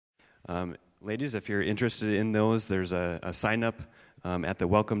Ladies, if you're interested in those, there's a sign-up at the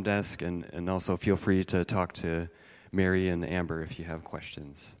welcome desk, and also feel free to talk to Mary and Amber if you have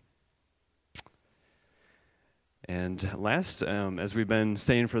questions. And last, as we've been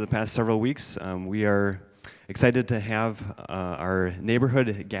saying for the past several weeks, we are excited to have our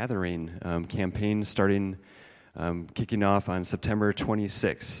neighborhood gathering campaign kicking off on September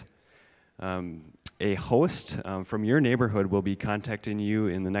 26th. A host from your neighborhood will be contacting you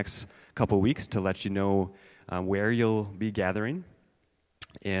in the next couple weeks to let you know where you'll be gathering.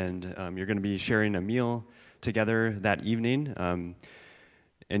 And you're going to be sharing a meal together that evening.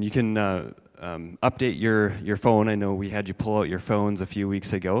 And you can update your phone. I know we had you pull out your phones a few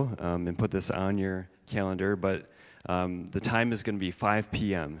weeks ago and put this on your calendar, but the time is going to be 5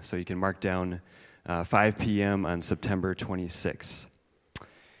 p.m., so you can mark down 5 p.m. on September 26th.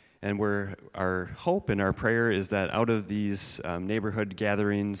 And our hope and our prayer is that out of these neighborhood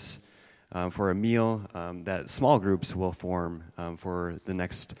gatherings for a meal, that small groups will form for the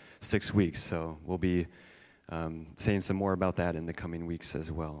next 6 weeks. So we'll be saying some more about that in the coming weeks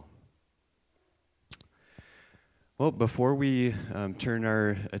as well. Well, before we turn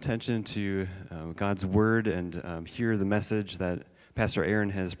our attention to God's Word and hear the message that Pastor Aaron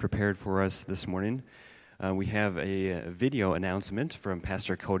has prepared for us this morning, we have a video announcement from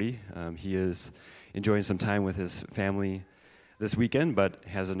Pastor Cody. He is enjoying some time with his family this weekend, but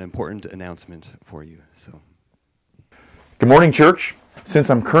has an important announcement for you. So, good morning, church.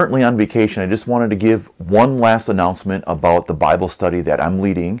 Since I'm currently on vacation, I just wanted to give one last announcement about the Bible study that I'm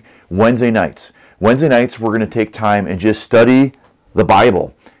leading Wednesday nights. Wednesday nights, we're going to take time and just study the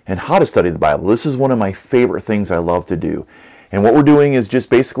Bible and how to study the Bible. This is one of my favorite things I love to do. And what we're doing is just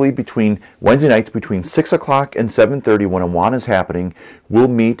basically between Wednesday nights, between 6 o'clock and 7:30 when Awana is happening, we'll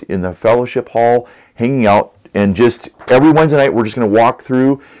meet in the fellowship hall, hanging out, and just every Wednesday night we're just going to walk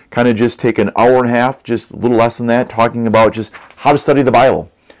through, kind of just take an hour and a half, just a little less than that, talking about just how to study the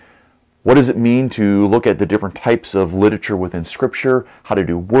Bible. What does it mean to look at the different types of literature within Scripture, how to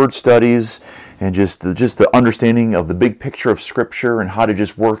do word studies, and just the understanding of the big picture of Scripture and how to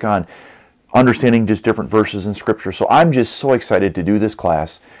just work on understanding just different verses in Scripture. So I'm just so excited to do this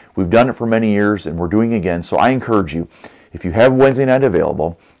class. We've done it for many years and we're doing it again. So I encourage you, if you have Wednesday night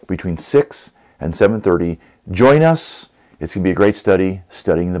available between 6 and 7:30, join us. It's going to be a great study,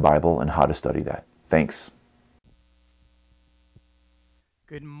 studying the Bible and how to study that. Thanks.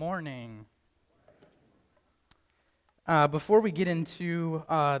 Good morning. Before we get into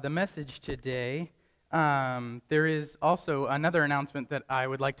the message today, there is also another announcement that I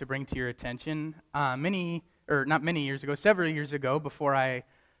would like to bring to your attention. Several years ago, before I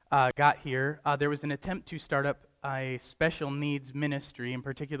got here, there was an attempt to start up a special needs ministry, in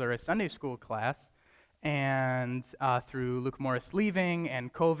particular a Sunday school class, and through Luke Morris leaving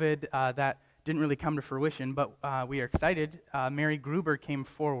and COVID, that didn't really come to fruition, but we are excited. Mary Gruber came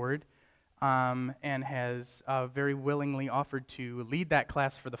forward and has very willingly offered to lead that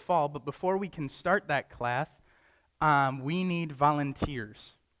class for the fall. But before we can start that class, we need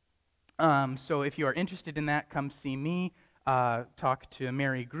volunteers. So if you are interested in that, come see me, talk to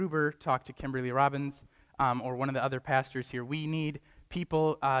Mary Gruber, talk to Kimberly Robbins, or one of the other pastors here. We need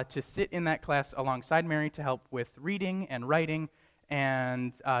people to sit in that class alongside Mary to help with reading and writing,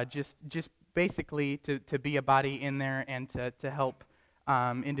 and just basically to be a body in there and to help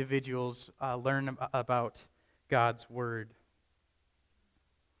individuals learn about God's Word.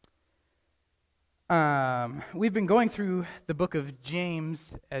 We've been going through the book of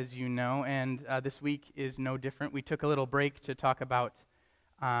James, as you know, and this week is no different. We took a little break to talk about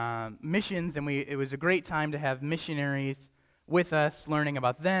missions, and it was a great time to have missionaries with us, learning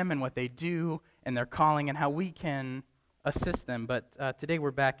about them and what they do and their calling and how we can assist them. But today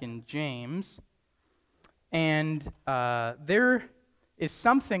we're back in James, and there is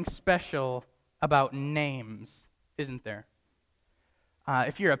something special about names, isn't there?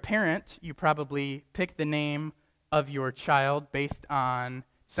 If you're a parent, you probably pick the name of your child based on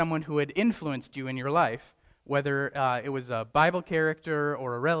someone who had influenced you in your life, whether it was a Bible character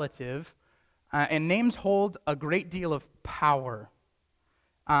or a relative. And names hold a great deal of power.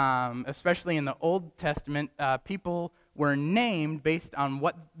 Especially in the Old Testament, people were named based on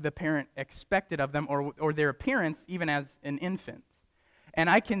what the parent expected of them or their appearance even as an infant. And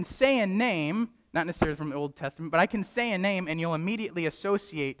I can say a name, not necessarily from the Old Testament, but I can say a name and you'll immediately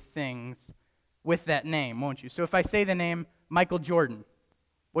associate things with that name, won't you? So if I say the name Michael Jordan,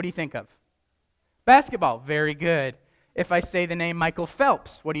 what do you think of? Basketball, very good. If I say the name Michael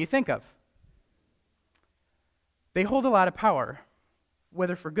Phelps, what do you think of? They hold a lot of power,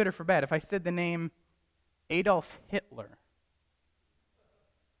 whether for good or for bad. If I said the name Adolf Hitler,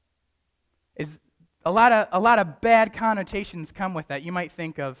 is a lot of bad connotations come with that. You might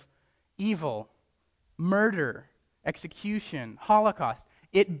think of evil, murder, execution, Holocaust.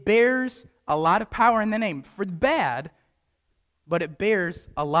 It bears a lot of power in the name for bad, but it bears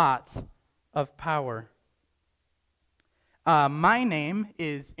a lot of power. My name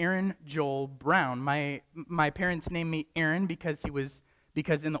is Aaron Joel Brown. My parents named me Aaron because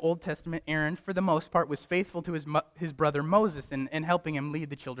in the Old Testament, Aaron, for the most part, was faithful to his brother Moses in helping him lead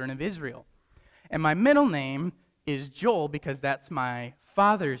the children of Israel. And my middle name is Joel because that's my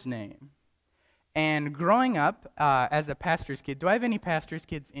father's name. And growing up as a pastor's kid, do I have any pastor's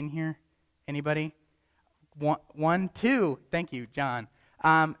kids in here? Anybody? One, two. Thank you, John.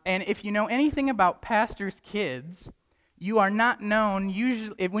 And if you know anything about pastor's kids, you are not known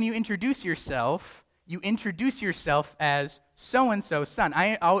usually when you introduce yourself as so-and-so's son.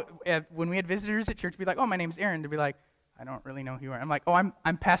 When we had visitors at church, be like, "Oh, my name's Aaron." They'd be like, "I don't really know who you are." I'm like, "Oh,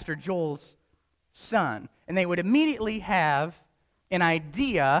 I'm Pastor Joel's son." And they would immediately have an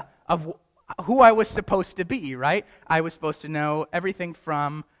idea of who I was supposed to be, right? I was supposed to know everything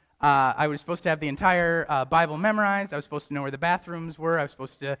from, I was supposed to have the entire Bible memorized. I was supposed to know where the bathrooms were. I was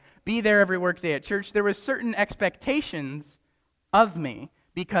supposed to be there every workday at church. There was certain expectations of me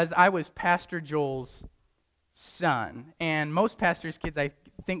because I was Pastor Joel's son. And most pastors' kids, I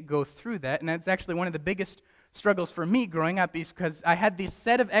think, go through that. And that's actually one of the biggest struggles for me growing up is because I had this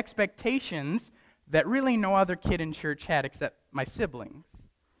set of expectations that really no other kid in church had except my siblings.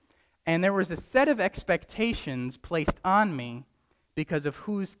 And there was a set of expectations placed on me because of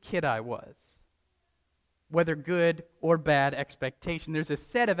whose kid I was. Whether good or bad expectation, there's a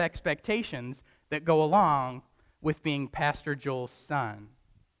set of expectations that go along with being Pastor Joel's son.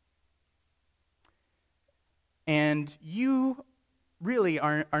 And you really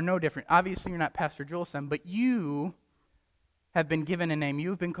are no different. Obviously, you're not Pastor Joel's son, but you have been given a name.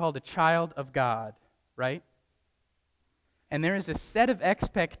 You've been called a child of God, right? And there is a set of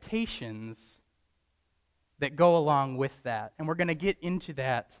expectations that go along with that. And we're going to get into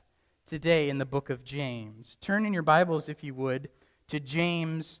that today in the book of James. Turn in your Bibles, if you would, to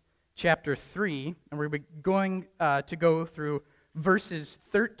James chapter 3. And we're going to go through verses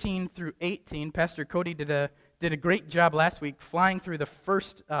 13 through 18. Pastor Cody did a great job last week flying through the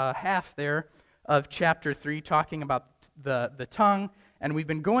first half there of chapter 3, talking about the tongue. And we've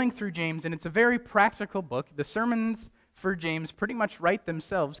been going through James, and it's a very practical book. The sermons for James pretty much write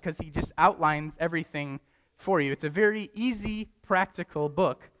themselves because he just outlines everything for you. It's a very easy, practical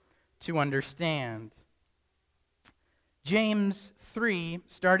book to understand. James 3,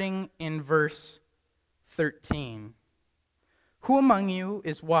 starting in verse 13. Who among you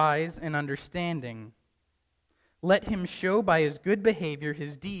is wise and understanding? Let him show by his good behavior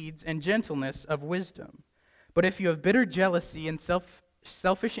his deeds and gentleness of wisdom. But if you have bitter jealousy and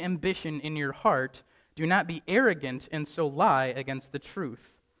selfish ambition in your heart, do not be arrogant and so lie against the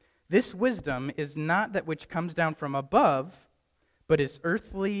truth. This wisdom is not that which comes down from above, but is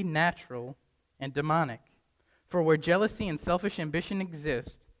earthly, natural, and demonic. For where jealousy and selfish ambition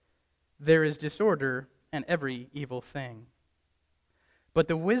exist, there is disorder and every evil thing. But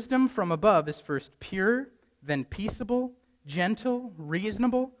the wisdom from above is first pure, then peaceable, gentle,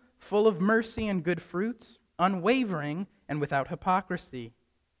 reasonable, full of mercy and good fruits, unwavering and without hypocrisy.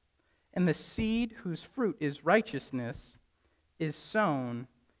 And the seed whose fruit is righteousness is sown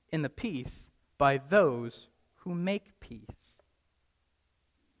in the peace by those who make peace.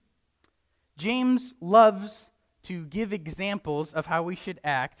 James loves to give examples of how we should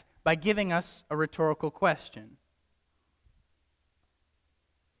act by giving us a rhetorical question.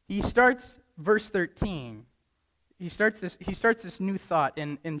 He starts verse 13. He starts this new thought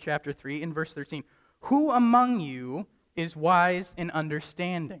in chapter 3 in verse 13. Who among you is wise in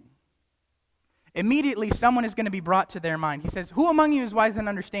understanding? Immediately, someone is going to be brought to their mind. He says, who among you is wise in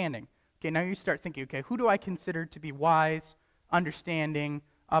understanding? Okay, now you start thinking, okay, who do I consider to be wise, understanding,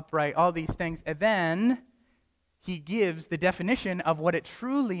 upright, all these things? And then he gives the definition of what it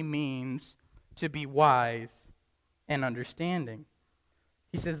truly means to be wise and understanding.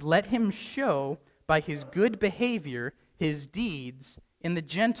 He says, let him show by his good behavior his deeds in the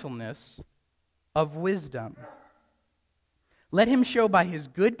gentleness of wisdom. Let him show by his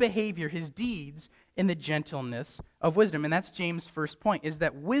good behavior his deeds in the gentleness of wisdom. And that's James' first point, is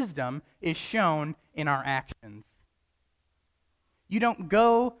that wisdom is shown in our actions. You don't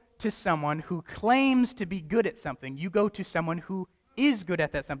go to someone who claims to be good at something. You go to someone who is good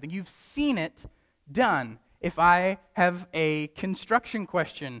at that something. You've seen it done. If I have a construction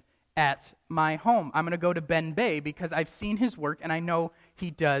question at my home, I'm going to go to Ben Bay because I've seen his work and I know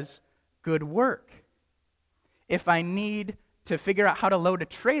he does good work. If I need to figure out how to load a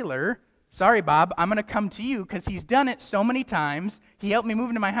trailer, sorry, Bob, I'm going to come to you because he's done it so many times. He helped me move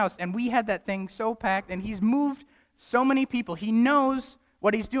into my house, and we had that thing so packed, and he's moved so many people. He knows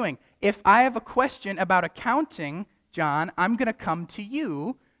what he's doing. If I have a question about accounting, John, I'm going to come to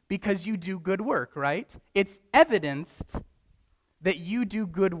you because you do good work, right? It's evidenced that you do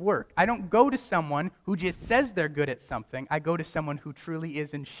good work. I don't go to someone who just says they're good at something. I go to someone who truly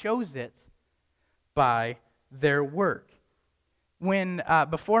is and shows it by their work. When,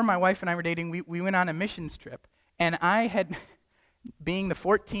 before my wife and I were dating, we went on a missions trip, and I had, being the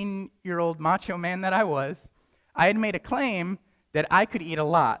 14-year-old macho man that I had made a claim that I could eat a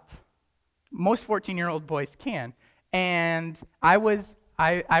lot. Most 14-year-old boys can. And I was,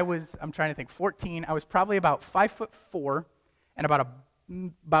 I'm trying to think, 14. I was probably about 5'4" and about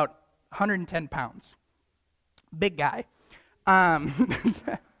 110 pounds. Big guy.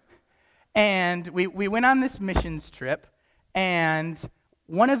 And we went on this missions trip, and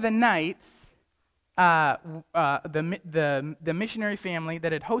one of the nights, the missionary family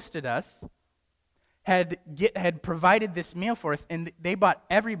that had hosted us had provided this meal for us, and they bought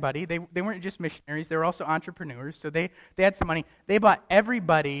everybody. They weren't just missionaries; they were also entrepreneurs. So they had some money. They bought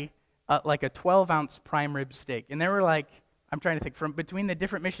everybody like a 12-ounce prime rib steak, and there were like, I'm trying to think, from between the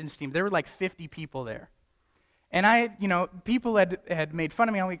different missions teams, there were like 50 people there. And people had made fun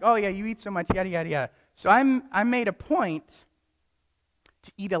of me all week. Oh yeah, you eat so much, yada yada yada. So I made a point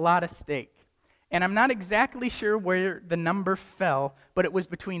to eat a lot of steak. And I'm not exactly sure where the number fell, but it was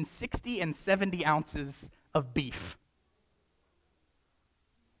between 60 and 70 ounces of beef.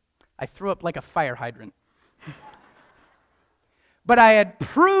 I threw up like a fire hydrant. But I had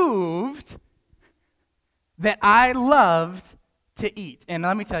proved that I loved to eat. And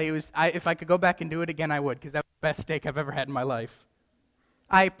let me tell you, if I could go back and do it again, I would, because that was the best steak I've ever had in my life.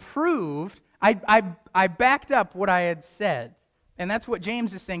 I backed up what I had said. And that's what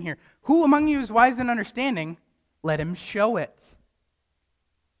James is saying here. Who among you is wise and understanding? Let him show it.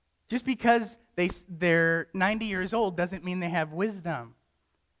 Just because they're 90 years old doesn't mean they have wisdom.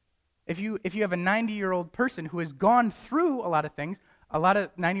 If you have a 90-year-old person who has gone through a lot of things, a lot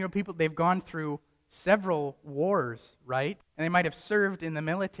of 90-year-old people, they've gone through several wars, right? And they might have served in the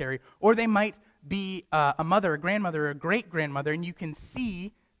military, or they might be a mother, a grandmother, or a great-grandmother, and you can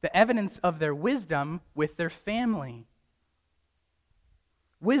see the evidence of their wisdom with their family.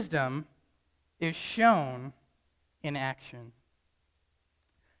 Wisdom is shown in action.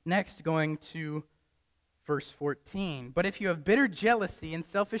 Next, going to verse 14. But if you have bitter jealousy and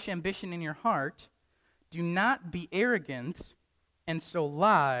selfish ambition in your heart, do not be arrogant and so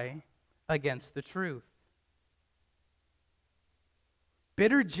lie against the truth.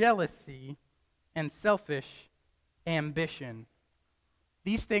 Bitter jealousy and selfish ambition.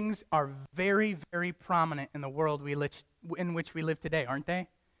 These things are very, very prominent in the world in which we live today, aren't they?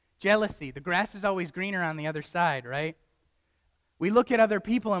 Jealousy. The grass is always greener on the other side, right? We look at other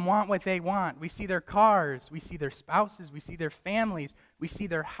people and want what they want. We see their cars. We see their spouses. We see their families. We see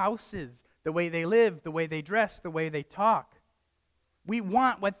their houses, the way they live, the way they dress, the way they talk. We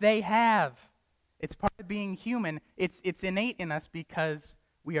want what they have. It's part of being human. It's innate in us because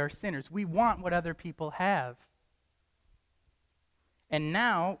we are sinners. We want what other people have. And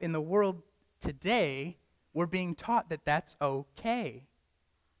now, in the world today, we're being taught that that's okay.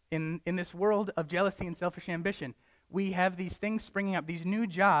 In this world of jealousy and selfish ambition, we have these things springing up, these new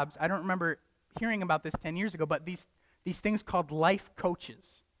jobs. I don't remember hearing about this 10 years ago, but these things called life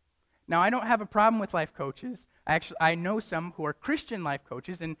coaches. Now, I don't have a problem with life coaches. I know some who are Christian life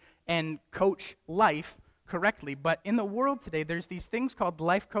coaches and coach life correctly, but in the world today, there's these things called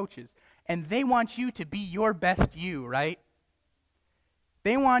life coaches, and they want you to be your best you, right?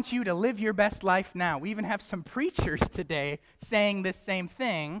 They want you to live your best life now. We even have some preachers today saying this same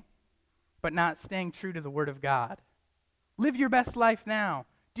thing, but not staying true to the Word of God. Live your best life now.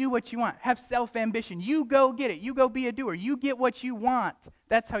 Do what you want. Have self-ambition. You go get it. You go be a doer. You get what you want.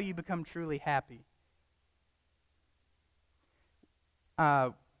 That's how you become truly happy.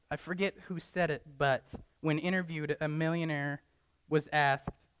 I forget who said it, but when interviewed, a millionaire was asked,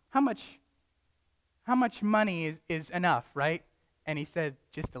 how much money is enough, right? And he said,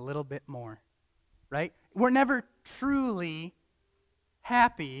 just a little bit more, right? We're never truly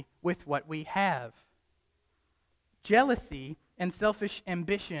happy with what we have. Jealousy and selfish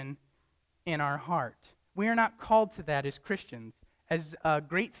ambition in our heart. We are not called to that as Christians. As a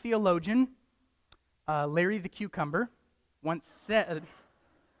great theologian, Larry the Cucumber, once said,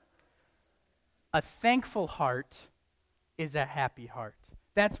 a thankful heart is a happy heart.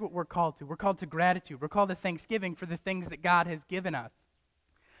 That's what we're called to. We're called to gratitude. We're called to thanksgiving for the things that God has given us.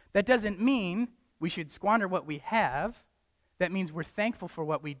 That doesn't mean we should squander what we have. That means we're thankful for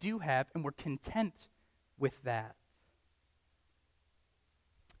what we do have, and we're content with that.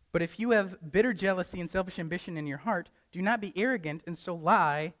 But if you have bitter jealousy and selfish ambition in your heart, do not be arrogant and so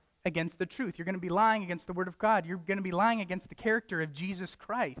lie against the truth. You're going to be lying against the Word of God. You're going to be lying against the character of Jesus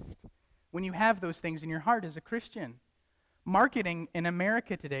Christ when you have those things in your heart as a Christian. Marketing in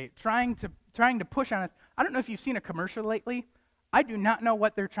America today, trying to push on us. I don't know if you've seen a commercial lately. I do not know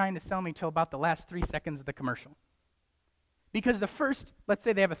what they're trying to sell me till about the last 3 seconds of the commercial. Because the first, let's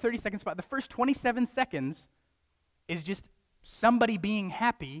say they have a 30-second spot, the first 27 seconds is just somebody being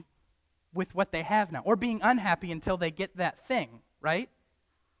happy with what they have now, or being unhappy until they get that thing, right?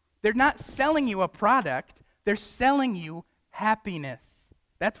 They're not selling you a product, they're selling you happiness.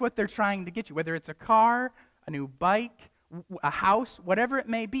 That's what they're trying to get you, whether it's a car, a new bike, a house, whatever it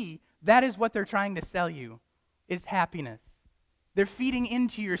may be, that is what they're trying to sell you, is happiness. They're feeding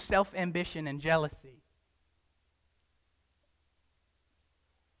into your self-ambition and jealousy.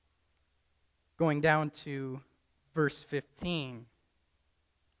 Going down to verse 15.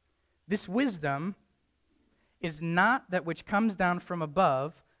 This wisdom is not that which comes down from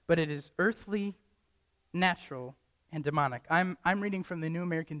above, but it is earthly, natural, and demonic. I'm reading from the New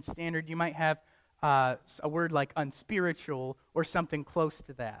American Standard. You might have a word like unspiritual or something close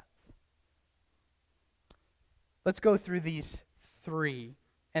to that. Let's go through these three.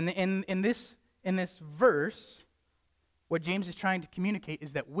 And in this verse, what James is trying to communicate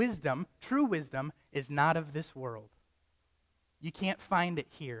is that wisdom, true wisdom, is not of this world. You can't find it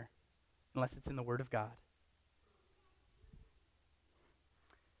here unless it's in the Word of God.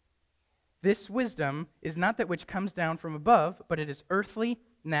 This wisdom is not that which comes down from above, but it is earthly,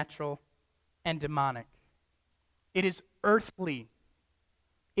 natural, and demonic. It is earthly.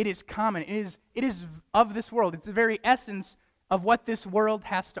 It is common. It is of this world. It's the very essence of what this world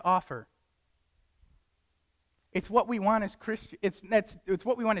has to offer. It's what we want as Christians. It's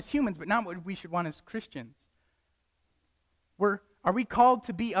what we want as humans, but not what we should want as Christians. Are we called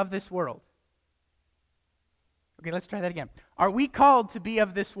to be of this world? Okay, let's try that again. Are we called to be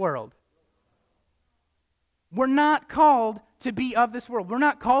of this world? We're not called to be of this world. We're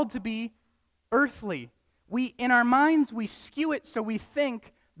not called to be earthly. In our minds, we skew it so we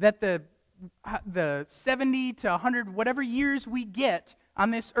think that the 70 to 100, whatever years we get on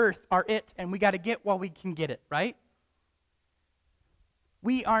this earth are it, and we got to get while we can get it, right?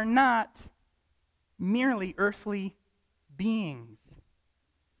 We are not merely earthly beings.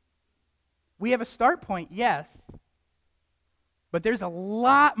 We have a start point, yes, but there's a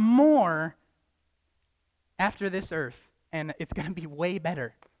lot more after this earth, and it's going to be way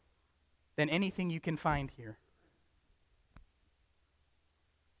better than anything you can find here.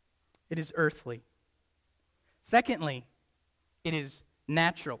 It is earthly. Secondly, it is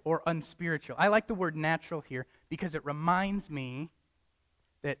natural or unspiritual. I like the word natural here because it reminds me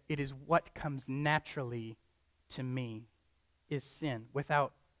that it is what comes naturally to me is sin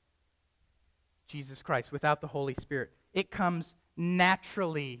without Jesus Christ, without the Holy Spirit. It comes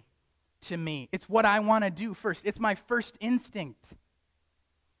naturally to me. It's what I want to do first. It's my first instinct.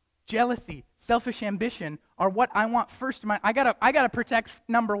 Jealousy, selfish ambition are what I want first. I gotta protect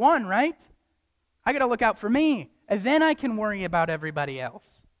number one, right? I gotta look out for me, and then I can worry about everybody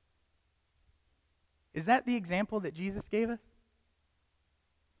else. Is that the example that Jesus gave us?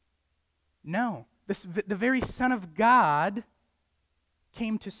 No. The very Son of God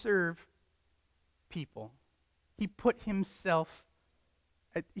came to serve people. He put himself,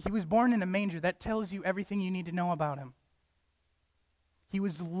 he was born in a manger. That tells you everything you need to know about him. He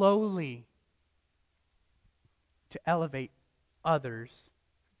was lowly to elevate others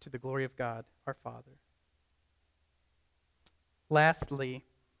to the glory of God, our Father. Lastly,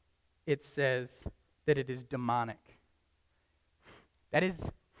 it says that it is demonic. That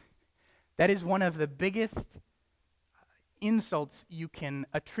is one of the biggest insults you can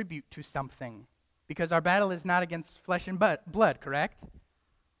attribute to something, because our battle is not against flesh and blood, correct?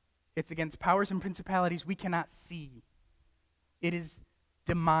 It's against powers and principalities we cannot see. It is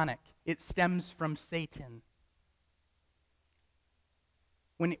demonic. It stems from Satan.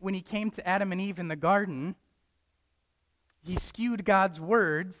 When he came to Adam and Eve in the garden, he skewed God's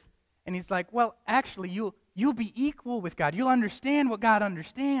words, and he's like, well, actually, you'll be equal with God. You'll understand what God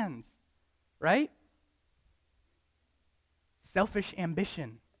understands, right? Selfish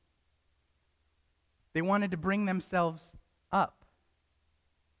ambition. They wanted to bring themselves up.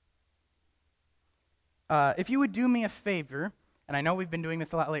 If you would do me a favor, and I know we've been doing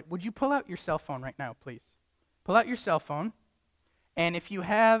this a lot lately, would you pull out your cell phone right now, please? Pull out your cell phone, and if you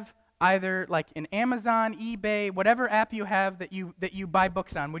have either like an Amazon, eBay, whatever app you have that you buy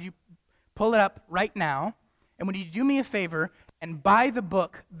books on, would you pull it up right now? And would you do me a favor and buy the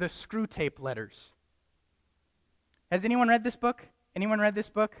book, The Screwtape Letters? Has anyone read this book? Anyone read this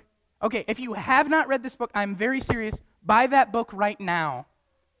book? Okay, if you have not read this book, I'm very serious. Buy that book right now.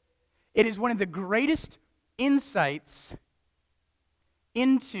 It is one of the greatest insights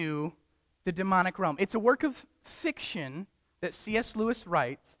into the demonic realm. It's a work of fiction that C.S. Lewis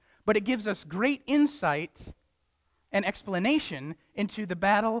writes, but it gives us great insight and explanation into the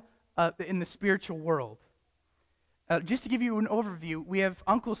battle in the spiritual world. Just to give you an overview, we have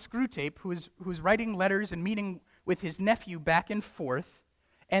Uncle Screwtape, who's writing letters and meeting with his nephew back and forth,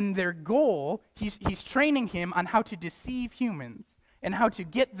 and their goal, he's training him on how to deceive humans and how to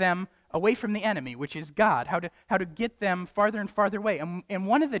get them away from the enemy, which is God, how to get them farther and farther away. And in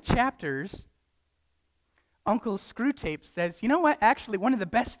one of the chapters, Uncle Screwtape says, you know what, actually one of the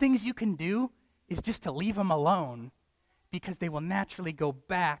best things you can do is just to leave them alone, because they will naturally go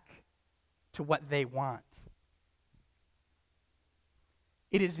back to what they want.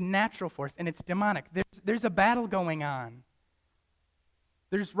 It is natural force, and it's demonic. There's a battle going on.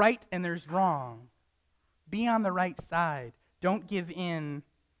 There's right and there's wrong. Be on the right side. Don't give in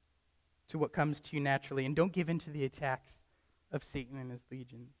to what comes to you naturally, and don't give in to the attacks of Satan and his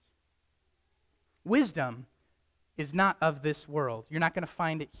legions. Wisdom is not of this world. You're not going to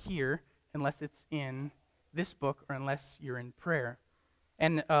find it here unless it's in this book or unless you're in prayer.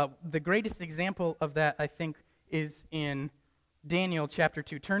 And the greatest example of that, I think, is in Daniel chapter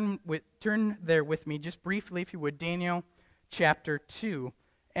 2. Turn there with me just briefly, if you would, Daniel chapter 2.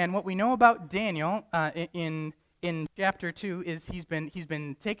 And what we know about Daniel in chapter 2 is he's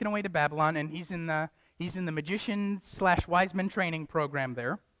been taken away to Babylon, and he's in the magician/wise men training program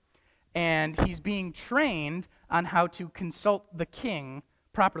there. And he's being trained on how to consult the king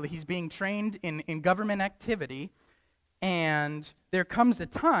properly. He's being trained in government activity. And there comes a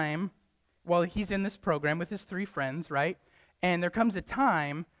time, while he's in this program with his 3 friends, right? And there comes a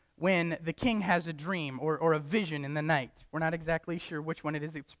time when the king has a dream or a vision in the night. We're not exactly sure which one it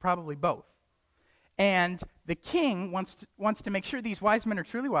is. It's probably both. And the king wants to make sure these wise men are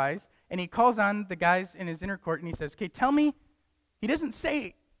truly wise, and he calls on the guys in his inner court, and he says, okay, tell me. He doesn't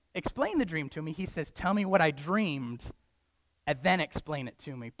say, explain the dream to me. He says, tell me what I dreamed, and then explain it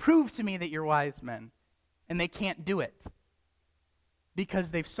to me. Prove to me that you're wise men. And they can't do it because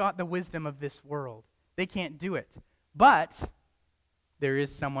they've sought the wisdom of this world. They can't do it. But there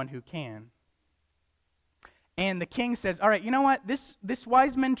is someone who can. And the king says, all right, you know what? This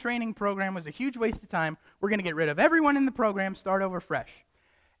wise men training program was a huge waste of time. We're going to get rid of everyone in the program, start over fresh.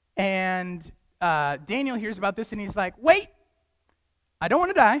 And Daniel hears about this, and he's like, wait, I don't want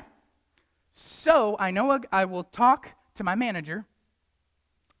to die. So I will talk to my manager,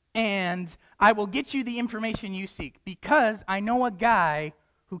 and I will get you the information you seek, because I know a guy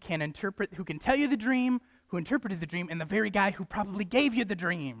who can tell you the dream, who interpreted the dream, and the very guy who probably gave you the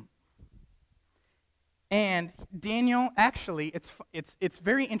dream. And Daniel, actually, it's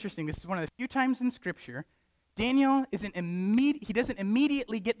very interesting. This is one of the few times in Scripture, Daniel doesn't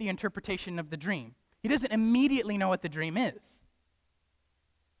immediately get the interpretation of the dream. He doesn't immediately know what the dream is.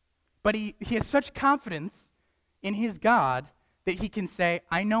 But he has such confidence in his God that he can say,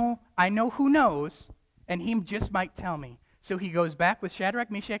 I know who knows, and he just might tell me. So he goes back with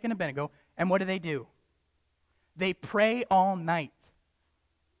Shadrach, Meshach, and Abednego, and what do? They pray all night.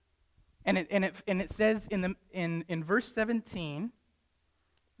 And it says in verse 17,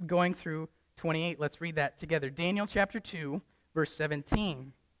 going through 28, let's read that together. Daniel chapter 2, verse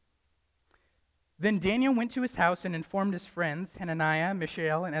 17. Then Daniel went to his house and informed his friends, Hananiah,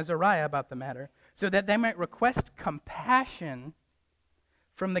 Mishael, and Azariah, about the matter, so that they might request compassion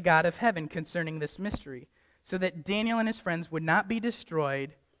from the God of heaven concerning this mystery, so that Daniel and his friends would not be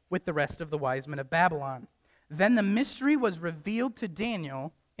destroyed with the rest of the wise men of Babylon. Then the mystery was revealed to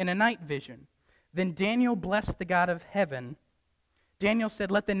Daniel in a night vision. Then Daniel blessed the God of heaven. Daniel said,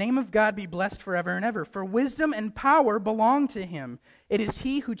 let the name of God be blessed forever and ever, for wisdom and power belong to him. It is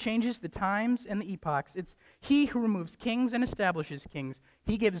he who changes the times and the epochs. It's he who removes kings and establishes kings.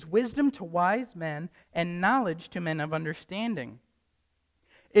 He gives wisdom to wise men and knowledge to men of understanding.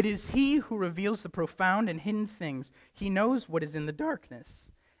 It is he who reveals the profound and hidden things. He knows what is in the darkness,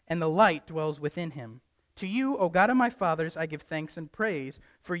 and the light dwells within him. To you, O God of my fathers, I give thanks and praise,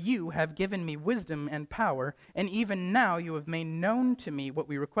 for you have given me wisdom and power, and even now you have made known to me what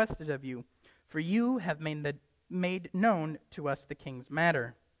we requested of you, for you have made known to us the king's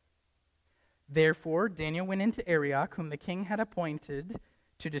matter. Therefore Daniel went into Arioch, whom the king had appointed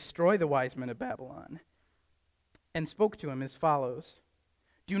to destroy the wise men of Babylon, and spoke to him as follows.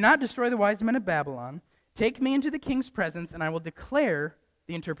 Do not destroy the wise men of Babylon. Take me into the king's presence, and I will declare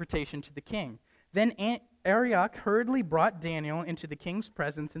the interpretation to the king. Then Arioch hurriedly brought Daniel into the king's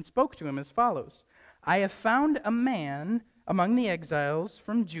presence and spoke to him as follows: I have found a man among the exiles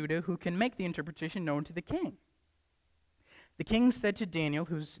from Judah who can make the interpretation known to the king. The king said to Daniel,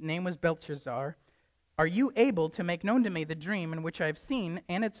 whose name was Belshazzar, Are you able to make known to me the dream in which I have seen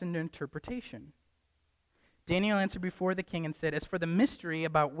and its interpretation? Daniel answered before the king and said, As for the mystery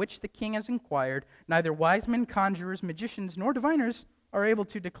about which the king has inquired, neither wise men, conjurers, magicians, nor diviners are able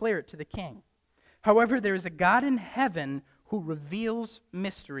to declare it to the king. However, there is a God in heaven who reveals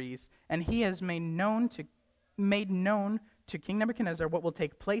mysteries, and he has made known to King Nebuchadnezzar what will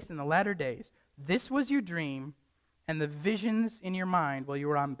take place in the latter days. This was your dream and the visions in your mind while you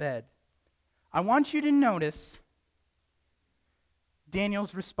were on bed. I want you to notice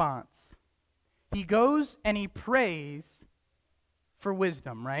Daniel's response. He goes and he prays for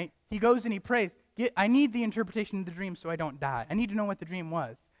wisdom, right? He goes and he prays, I need the interpretation of the dream so I don't die. I need to know what the dream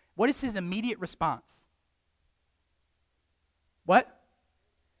was. What is his immediate response? What?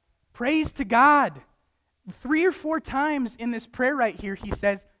 Praise to God. 3 or 4 times in this prayer right here, he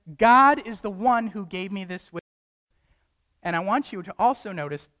says, God is the one who gave me this wisdom. And I want you to also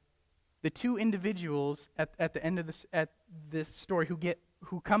notice the 2 individuals at the end of this story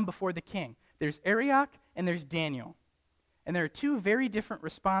who come before the king. There's Arioch and there's Daniel. And there are 2 very different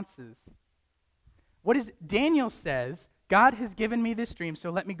responses. Daniel says, God has given me this dream,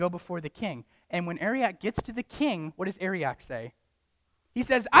 so let me go before the king. And when Arioch gets to the king, what does Arioch say? He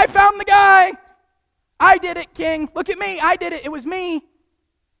says, I found the guy! I did it, king! Look at me! I did it! It was me!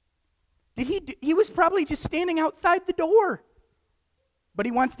 He was probably just standing outside the door. But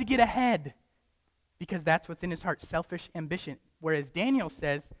he wants to get ahead because that's what's in his heart, selfish ambition. Whereas Daniel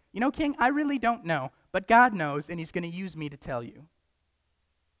says, king, I really don't know, but God knows, and he's going to use me to tell you.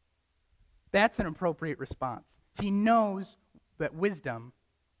 That's an appropriate response. He knows that wisdom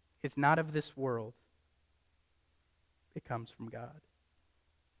is not of this world. It comes from God.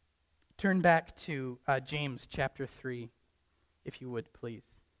 Turn back to James chapter 3, if you would, please.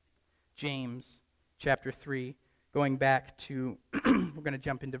 James chapter 3, going back to, we're going to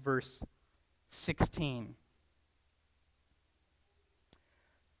jump into verse 16.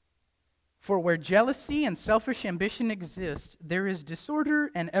 For where jealousy and selfish ambition exist, there is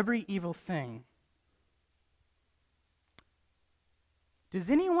disorder and every evil thing. Does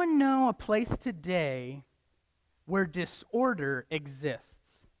anyone know a place today where disorder exists?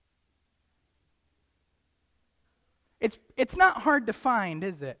 It's not hard to find,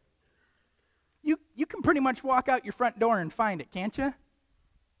 is it? You can pretty much walk out your front door and find it, can't you?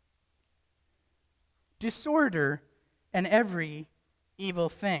 Disorder and every evil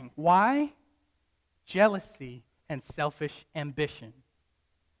thing. Why? Jealousy and selfish ambition.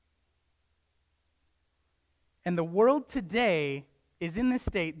 And the world today is in this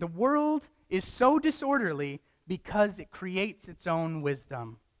state. The world is so disorderly because it creates its own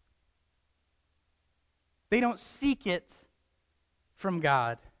wisdom. They don't seek it from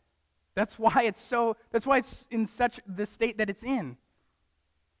God. That's why it's in such the state that it's in.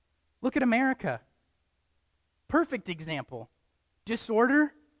 Look at America. Perfect example.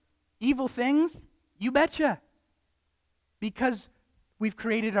 Disorder, evil things, you betcha. Because we've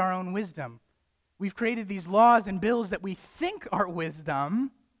created our own wisdom. We've created these laws and bills that we think are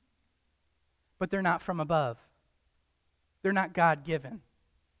wisdom, but they're not from above. They're not God-given.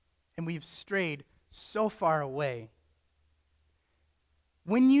 And we've strayed so far away.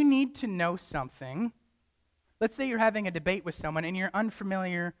 When you need to know something, let's say you're having a debate with someone and you're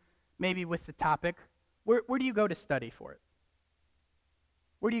unfamiliar maybe with the topic, where do you go to study for it?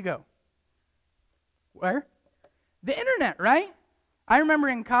 Where do you go? Where? The internet, right? I remember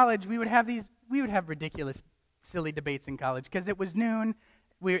in college we would have ridiculous, silly debates in college because it was noon,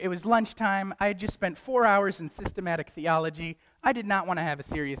 it was lunchtime, I had just spent 4 hours in systematic theology. I did not want to have a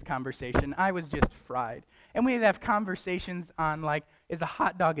serious conversation. I was just fried. And we'd have conversations on like, is a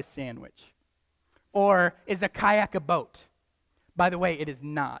hot dog a sandwich? Or is a kayak a boat? By the way, it is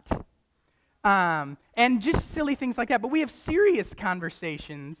not. And just silly things like that. But we have serious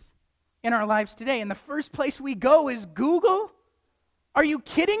conversations in our lives today. And the first place we go is Google? Are you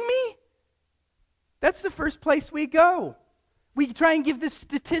kidding me? That's the first place we go. We try and give this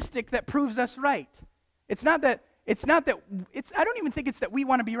statistic that proves us right. I don't even think it's that we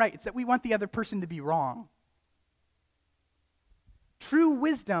want to be right. It's that we want the other person to be wrong. True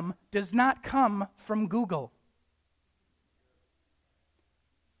wisdom does not come from Google.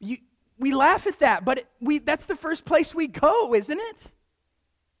 We laugh at that, but that's the first place we go, isn't it?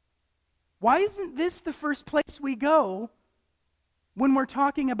 Why isn't this the first place we go when we're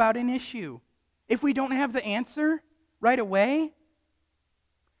talking about an issue? If we don't have the answer right away,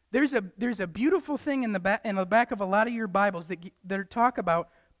 There's a beautiful thing in the back of a lot of your Bibles that talk about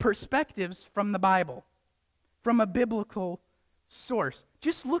perspectives from the Bible, from a biblical source.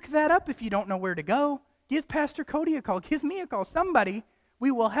 Just look that up if you don't know where to go. Give Pastor Cody a call. Give me a call. Somebody, we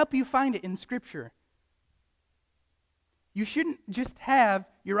will help you find it in Scripture. You shouldn't just have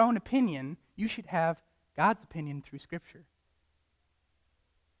your own opinion. You should have God's opinion through Scripture.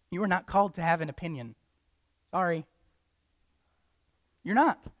 You are not called to have an opinion. Sorry. You're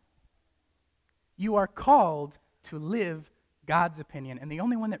not. You are called to live God's opinion, and the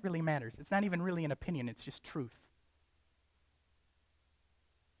only one that really matters. It's not even really an opinion, it's just truth.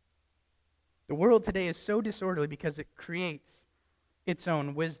 The world today is so disorderly because it creates its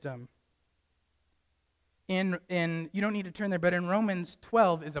own wisdom. You don't need to turn there, but in Romans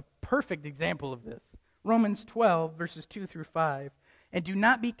 12 is a perfect example of this. Romans 12, verses 2 through 5. And do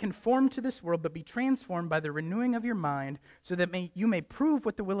not be conformed to this world, but be transformed by the renewing of your mind, so that you may prove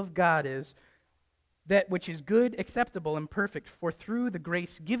what the will of God is, that which is good, acceptable, and perfect. For through the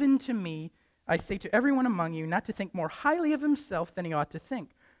grace given to me, I say to everyone among you, not to think more highly of himself than he ought to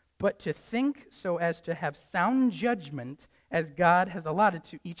think, but to think so as to have sound judgment, as God has allotted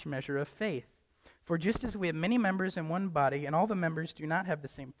to each measure of faith. For just as we have many members in one body, and all the members do not have the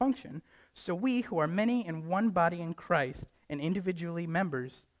same function, so we, who are many in one body in Christ, and individually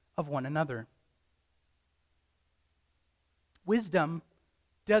members of one another. Wisdom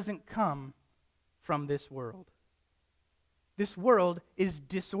doesn't come from this world. This world is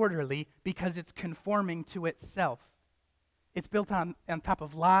disorderly because it's conforming to itself. It's built on top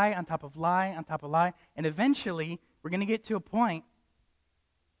of lie, on top of lie, on top of lie, and eventually we're going to get to a point,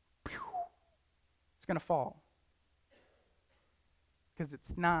 it's going to fall. Because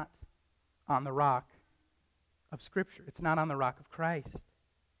it's not on the rock of Scripture. It's not on the rock of Christ.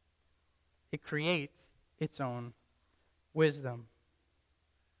 It creates its own wisdom.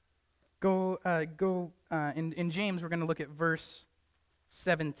 In James, we're going to look at verse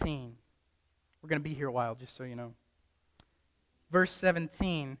 17. We're going to be here a while, just so you know. Verse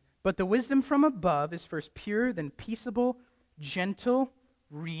 17. But the wisdom from above is first pure, then peaceable, gentle,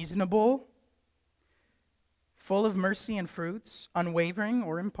 reasonable, full of mercy and fruits, unwavering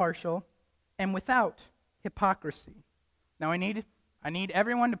or impartial, and without hypocrisy. Now I need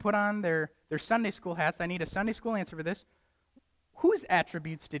everyone to put on their Sunday school hats. I need a Sunday school answer for this. Whose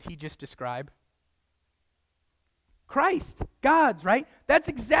attributes did he just describe? Christ, God's, right? That's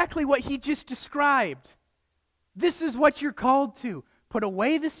exactly what he just described. This is what you're called to. Put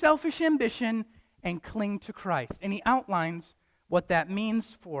away the selfish ambition and cling to Christ. And he outlines what that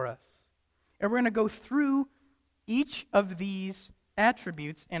means for us. And we're going to go through each of these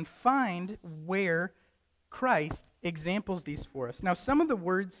attributes and find where Christ examples these for us. Now, some of the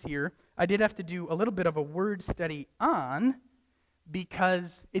words here, I did have to do a little bit of a word study on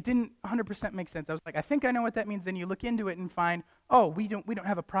because it didn't 100% make sense. I was like, I think I know what that means. Then you look into it and find, oh, we don't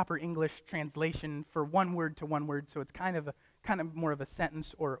have a proper English translation for one word to one word, so it's kind of more of a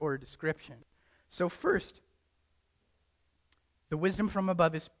sentence or a description. So first, the wisdom from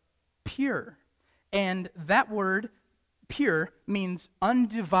above is pure. And that word, pure, means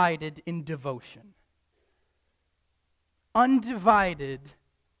undivided in devotion. Undivided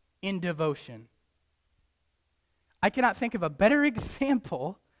in devotion. I cannot think of a better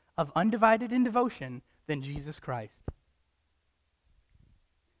example of undivided in devotion than Jesus Christ.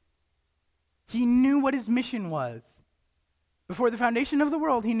 He knew what his mission was. Before the foundation of the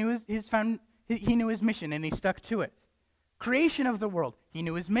world, he knew his mission and he stuck to it. Creation of the world, he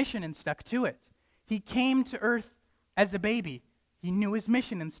knew his mission and stuck to it. He came to earth as a baby. He knew his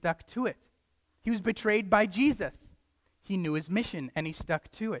mission and stuck to it. He was betrayed by Jesus. He knew his mission and he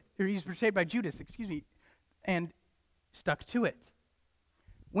stuck to it. Or he was betrayed by Judas, and stuck to it.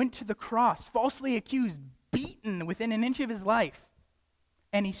 Went to the cross, falsely accused, beaten within an inch of his life,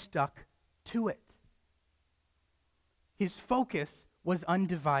 and he stuck to it. His focus was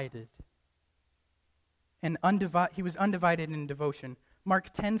undivided. And he was undivided in devotion.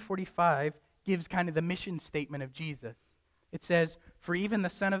 Mark 10:45 gives kind of the mission statement of Jesus. It says, "For even the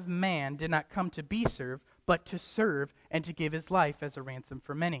Son of Man did not come to be served, but to serve and to give his life as a ransom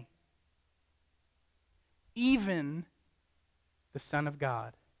for many." Even the Son of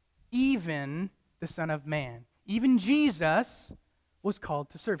God, even the Son of Man, even Jesus was called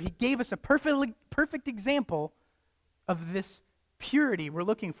to serve. He gave us a perfect example of this purity we're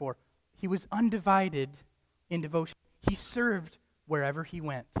looking for. He was undivided in devotion. He served wherever he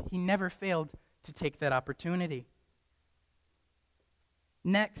went. He never failed to take that opportunity.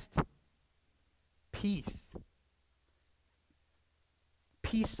 Next, peace.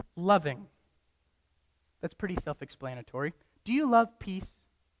 Peace loving. That's pretty self-explanatory. Do you love peace?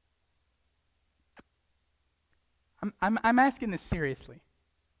 I'm asking this seriously.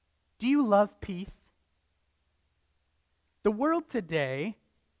 Do you love peace? The world today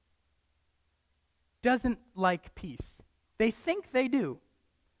doesn't like peace. They think they do,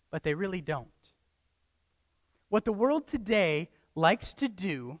 but they really don't. What the world today likes to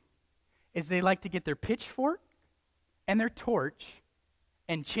do is they like to get their pitchfork and their torch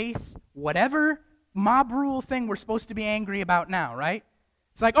and chase whatever mob rule thing we're supposed to be angry about now, right?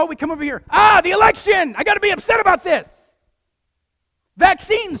 It's like, oh, we come over here. The election! I got to be upset about this.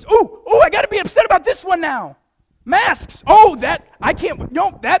 Vaccines! I got to be upset about this one now. Masks! I can't,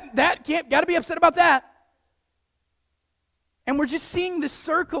 no, that can't, got to be upset about that. And we're just seeing the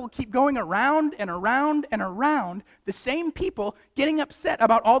circle keep going around and around and around, the same people getting upset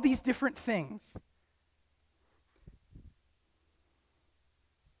about all these different things.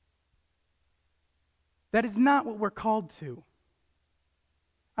 That is not what we're called to.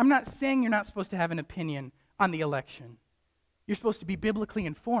 I'm not saying you're not supposed to have an opinion on the election. You're supposed to be biblically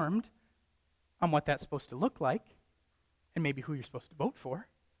informed on what that's supposed to look like and maybe who you're supposed to vote for.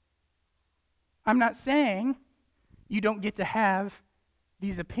 I'm not saying you don't get to have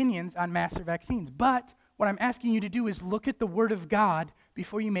these opinions on mass or vaccines, but what I'm asking you to do is look at the Word of God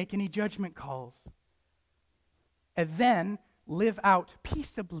before you make any judgment calls. And then live out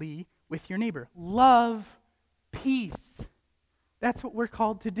peaceably with your neighbor. Love peace. That's what we're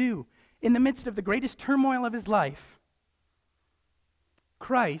called to do. In the midst of the greatest turmoil of his life,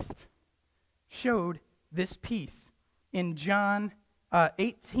 Christ showed this peace in John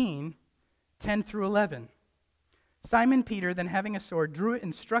 18, 10 through 11. Simon Peter, then having a sword, drew it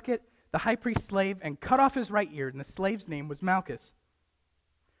and struck it, the high priest's slave, and cut off his right ear, and the slave's name was Malchus.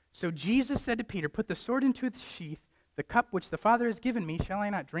 So Jesus said to Peter, put the sword into its sheath, the cup which the Father has given me, shall I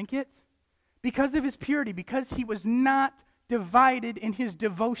not drink it? Because of his purity, because he was not divided in his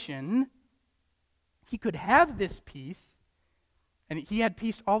devotion, he could have this peace, and he had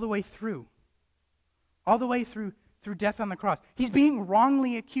peace all the way through death on the cross. He's being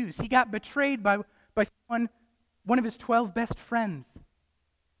wrongly accused. He got betrayed by someone, one of his 12 best friends.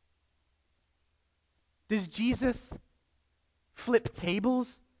 Does Jesus flip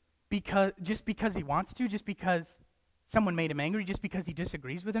tables just because he wants to, just because someone made him angry, just because he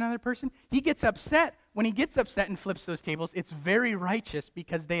disagrees with another person? He gets upset. When he gets upset and flips those tables, it's very righteous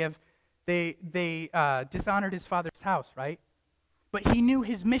because they dishonored his Father's house, right? But he knew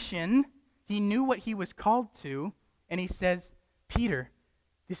his mission. He knew what he was called to, and he says, Peter,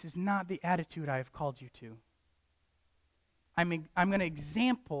 this is not the attitude I have called you to. I'm going to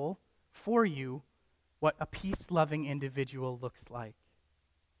example for you what a peace-loving individual looks like.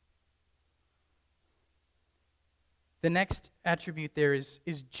 The next attribute there is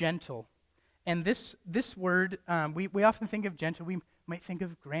gentle. And this word, we often think of gentle. We might think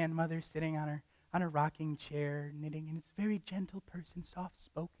of grandmother sitting on a rocking chair, knitting, and it's a very gentle person,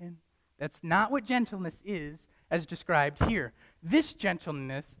 soft-spoken. That's not what gentleness is as described here. This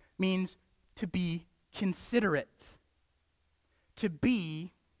gentleness means to be considerate. To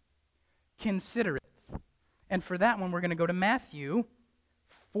be considerate. And for that one, we're going to go to Matthew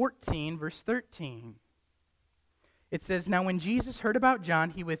 14, verse 13. It says, now when Jesus heard about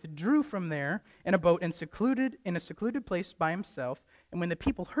John, he withdrew from there in a boat and in a secluded place by himself. And when the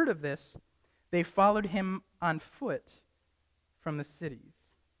people heard of this, they followed him on foot from the cities.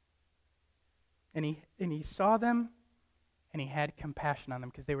 And he saw them, and he had compassion on them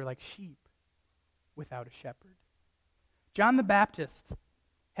because they were like sheep without a shepherd. John the Baptist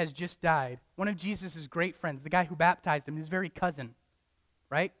has just died. One of Jesus' great friends, the guy who baptized him, his very cousin,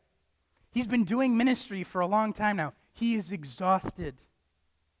 right? He's been doing ministry for a long time now. He is exhausted.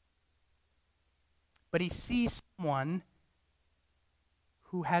 But he sees someone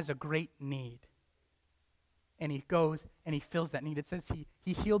who has a great need. And he goes and he fills that need. It says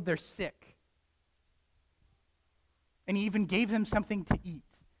he healed their sick. And he even gave them something to eat.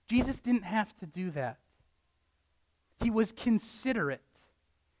 Jesus didn't have to do that. He was considerate.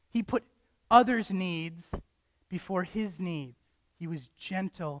 He put others' needs before his needs. He was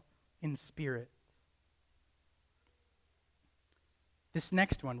gentle in spirit. This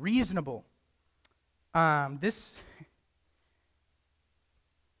next one, reasonable. This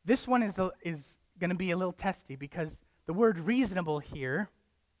one is going to be a little testy because the word reasonable here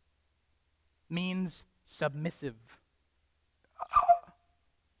means submissive.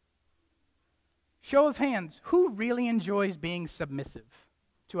 Show of hands, who really enjoys being submissive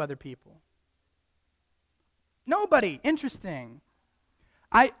to other people? Nobody. Interesting.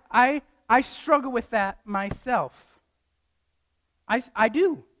 I struggle with that myself. I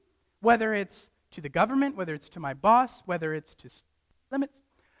do. Whether it's to the government, whether it's to my boss, whether it's to limits.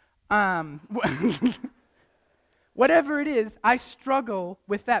 Whatever it is, I struggle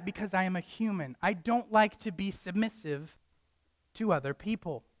with that because I am a human. I don't like to be submissive to other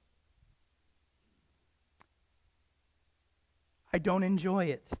people. I don't enjoy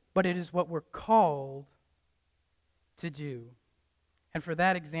it, but it is what we're called to do. And for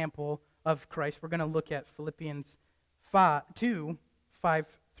that example of Christ, we're going to look at Philippians 2, 5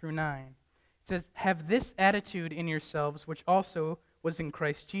 through 9. It says, "Have this attitude in yourselves, which also was in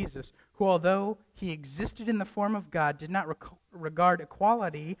Christ Jesus, who, although he existed in the form of God, did not regard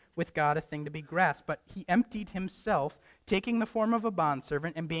equality with God a thing to be grasped, but he emptied himself, taking the form of a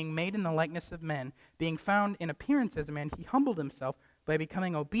bondservant, and being made in the likeness of men, being found in appearance as a man, he humbled himself by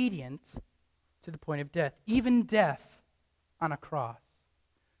becoming obedient to the point of death, even death on a cross."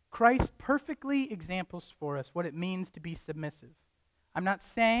 Christ perfectly examples for us what it means to be submissive. I'm not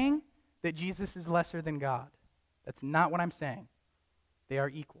saying that Jesus is lesser than God. That's not what I'm saying. They are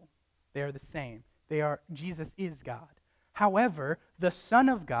equal. They are the same. Jesus is God. However, the Son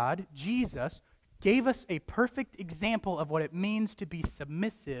of God, Jesus, gave us a perfect example of what it means to be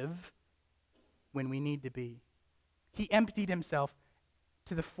submissive when we need to be. He emptied himself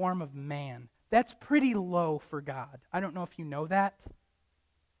to the form of man. That's pretty low for God. I don't know if you know that.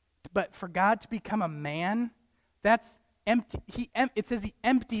 But for God to become a man, that's empty. It says he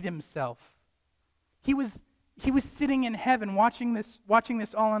emptied himself. He was sitting in heaven watching this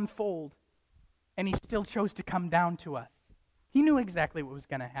all unfold, and he still chose to come down to us. He knew exactly what was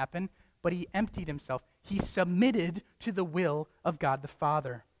going to happen, but he emptied himself. He submitted to the will of God the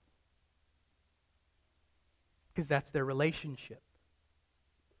Father, because that's their relationship.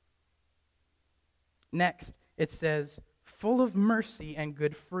 Next, it says, "full of mercy and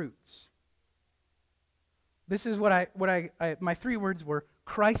good fruits." This is my 3 words were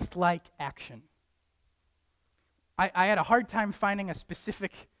Christ-like action. I had a hard time finding a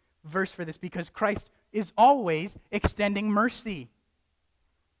specific verse for this because Christ is always extending mercy,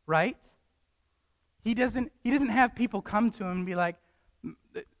 right? He doesn't have people come to him and be like,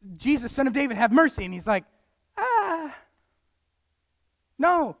 "Jesus, Son of David, have mercy." And he's like,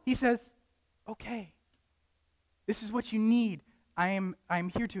 No, he says, "Okay, this is what you need. I am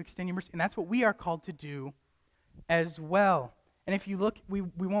here to extend you mercy." And that's what we are called to do as well. And if you look, we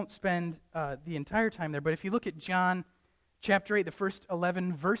won't spend the entire time there, but if you look at John chapter 8, the first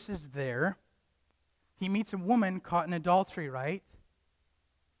 11 verses there, he meets a woman caught in adultery, right?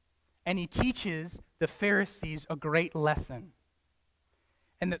 And he teaches the Pharisees a great lesson.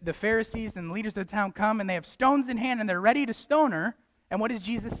 And the Pharisees and the leaders of the town come, and they have stones in hand, and they're ready to stone her. And what does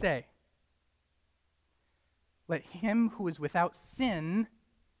Jesus say? "Let him who is without sin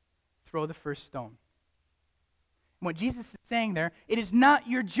throw the first stone." And what Jesus is saying there, it is not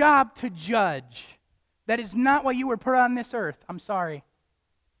your job to judge. That is not why you were put on this earth. I'm sorry.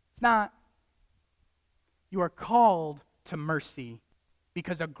 It's not. You are called to mercy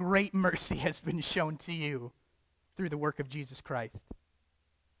because a great mercy has been shown to you through the work of Jesus Christ.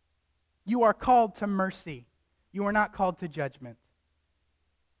 You are called to mercy. You are not called to judgment.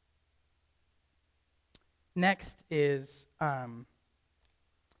 Next is,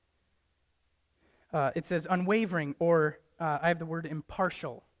 it says unwavering, or I have the word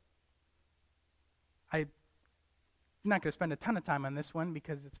impartial. I'm not going to spend a ton of time on this one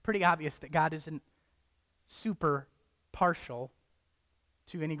because it's pretty obvious that God isn't super partial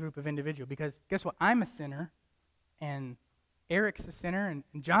to any group of individual. Because guess what? I'm a sinner, and Eric's a sinner, and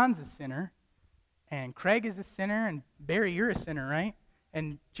John's a sinner, and Craig is a sinner, and Barry, you're a sinner, right?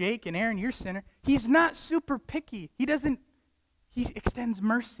 And Jake and Aaron, you're a sinner. He's not super picky. He extends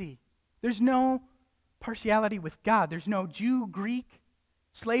mercy. There's no partiality with God. There's no Jew, Greek,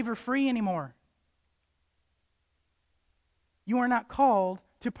 slave or free anymore. You are not called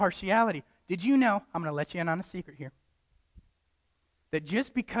to partiality. Did you know, I'm going to let you in on a secret here, that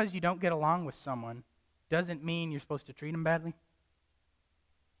just because you don't get along with someone doesn't mean you're supposed to treat them badly?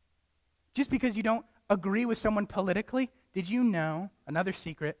 Just because you don't agree with someone politically, did you know, another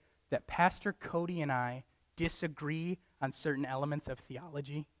secret, that Pastor Cody and I disagree on certain elements of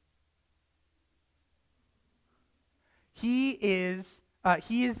theology? He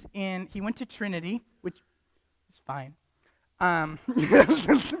went to Trinity, which is fine. And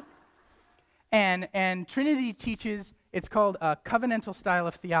Trinity teaches, it's called a covenantal style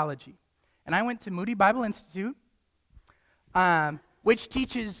of theology. And I went to Moody Bible Institute, which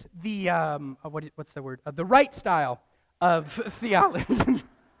teaches the, the right style of theology.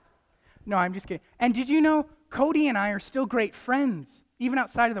 No, I'm just kidding. And did you know Cody and I are still great friends? Even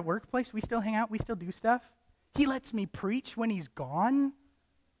outside of the workplace, we still hang out, we still do stuff. He lets me preach when he's gone.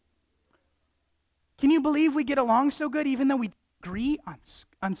 Can you believe we get along so good even though we agree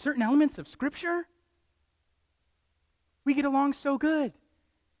on certain elements of Scripture? We get along so good.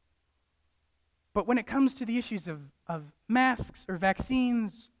 But when it comes to the issues of masks or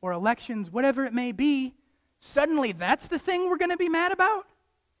vaccines or elections, whatever it may be, suddenly that's the thing we're going to be mad about?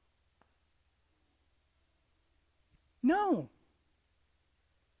 No.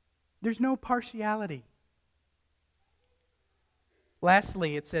 There's no partiality.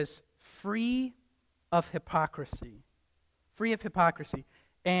 Lastly, it says, free of hypocrisy. Free of hypocrisy.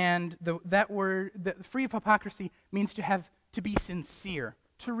 And that word, free of hypocrisy, means to be sincere,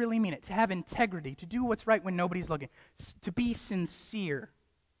 to really mean it, to have integrity, to do what's right when nobody's looking, to be sincere.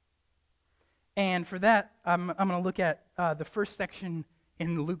 And for that, I'm going to look at the first section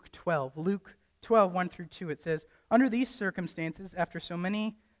in Luke 12. Luke 12, 1 through 2, it says, under these circumstances, after so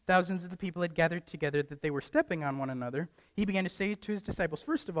many thousands of the people had gathered together that they were stepping on one another, he began to say to his disciples,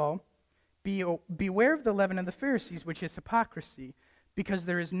 first of all, beware of the leaven of the Pharisees, which is hypocrisy, because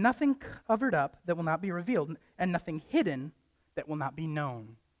there is nothing covered up that will not be revealed, and nothing hidden that will not be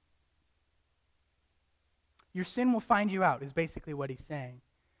known. Your sin will find you out, is basically what he's saying.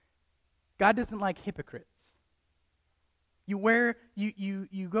 God doesn't like hypocrites. You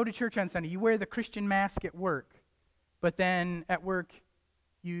go to church on Sunday, you wear the Christian mask at work, but then at work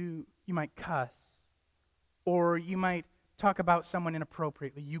you might cuss, or you might talk about someone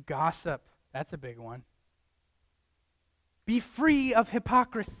inappropriately. You gossip. That's a big one. Be free of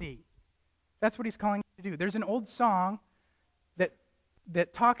hypocrisy. That's what he's calling you to do. There's an old song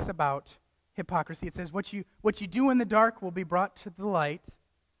that talks about hypocrisy. It says, what you do in the dark will be brought to the light.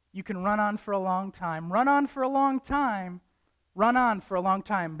 You can run on for a long time. Run on for a long time. Run on for a long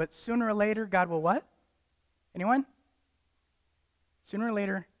time. But sooner or later, God will what? Anyone? Sooner or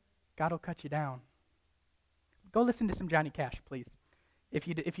later, God will cut you down. Go listen to some Johnny Cash, please, if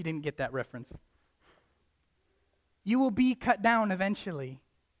you didn't get that reference. You will be cut down eventually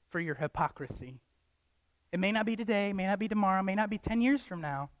for your hypocrisy. It may not be today, may not be tomorrow, may not be 10 years from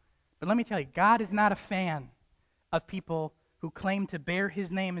now, but let me tell you, God is not a fan of people who claim to bear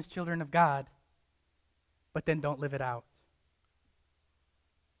his name as children of God, but then don't live it out.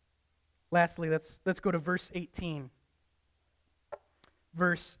 Lastly, let's go to verse 18.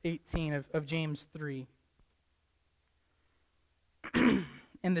 Verse 18 of James 3.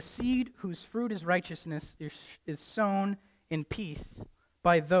 And the seed whose fruit is righteousness is sown in peace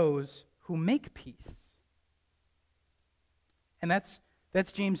by those who make peace. And that's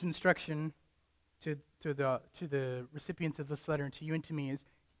James' instruction to the recipients of this letter, and to you and to me, is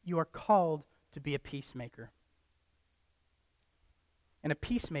you are called to be a peacemaker. And a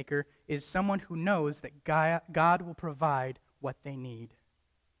peacemaker is someone who knows that God will provide what they need.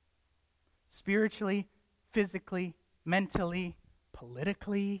 Spiritually, physically, mentally,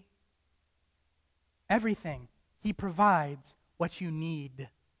 politically, everything. He provides what you need.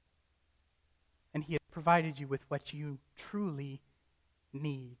 And he has provided you with what you truly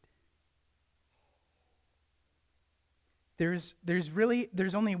need. There's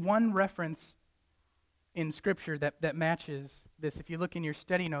only one reference in Scripture that matches this. If you look in your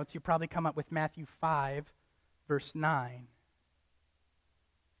study notes, you'll probably come up with Matthew 5, verse 9.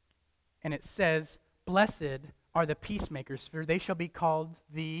 And it says, blessed are the peacemakers, for they shall be called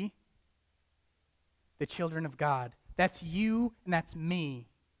the children of God. That's you and that's me.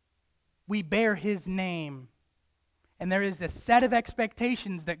 We bear his name. And there is a set of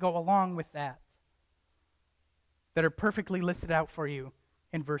expectations that go along with that are perfectly listed out for you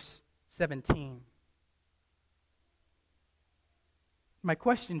in verse 17. My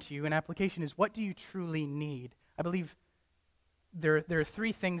question to you in application is, what do you truly need? I believe there are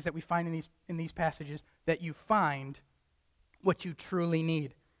three things that we find in these passages that you find what you truly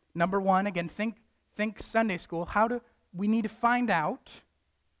need. Number one, again, think Sunday school. We need to find out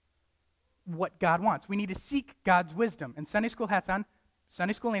what God wants. We need to seek God's wisdom. And Sunday school hats on,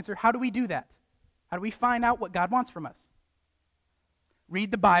 Sunday school answer, how do we do that? How do we find out what God wants from us?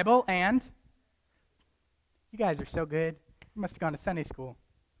 Read the Bible and, you guys are so good. You must have gone to Sunday school.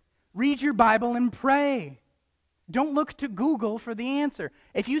 Read your Bible and pray. Don't look to Google for the answer.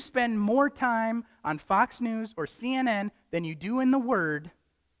 If you spend more time on Fox News or CNN than you do in the Word,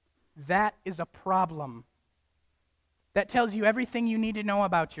 that is a problem. That tells you everything you need to know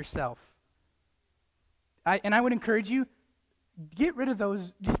about yourself. I would encourage you, get rid of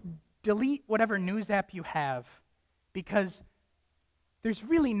those, just delete whatever news app you have, because there's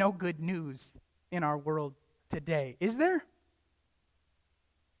really no good news in our world today. Is there?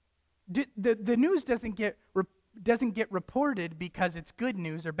 The news doesn't get reported because it's good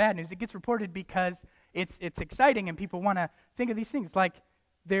news or bad news. It gets reported because it's exciting and people want to think of these things. Like,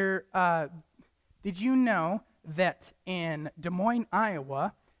 did you know that in Des Moines,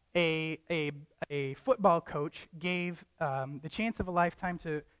 Iowa, a football coach gave the chance of a lifetime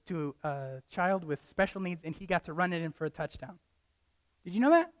to a child with special needs, and he got to run it in for a touchdown. Did you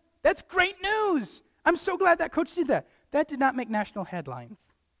know that? That's great news. I'm so glad that coach did that. That did not make national headlines.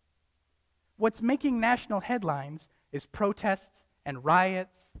 What's making national headlines is protests and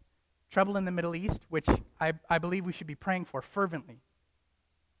riots, trouble in the Middle East, which I believe we should be praying for fervently.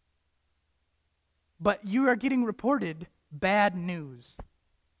 But you are getting reported bad news.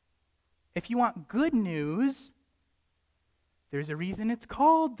 If you want good news, there's a reason it's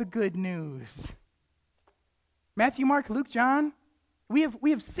called the good news. Matthew, Mark, Luke, John, we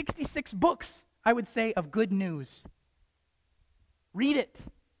have 66 books, I would say, of good news. Read it.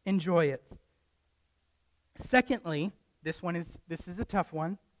 Enjoy it. Secondly, this is a tough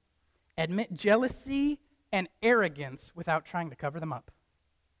one. Admit jealousy and arrogance without trying to cover them up.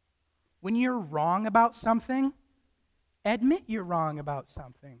 When you're wrong about something, admit you're wrong about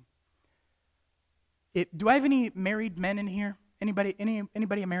something. Do I have any married men in here? Anybody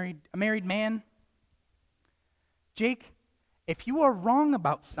a married man? Jake, if you are wrong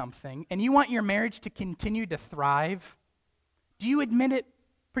about something and you want your marriage to continue to thrive, do you admit it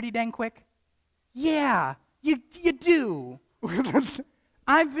pretty dang quick? Yeah, you do.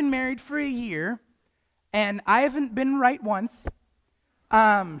 I've been married for a year, and I haven't been right once,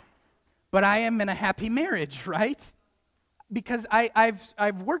 but I am in a happy marriage, right? Because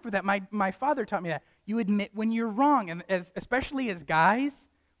I've worked with that. My father taught me that. You admit when you're wrong, and especially as guys,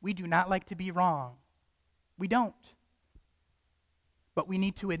 we do not like to be wrong. We don't. But we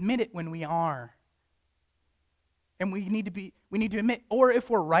need to admit it when we are. And we need to admit, or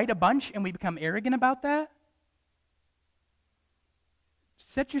if we're right a bunch and we become arrogant about that,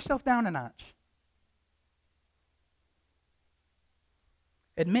 set yourself down a notch.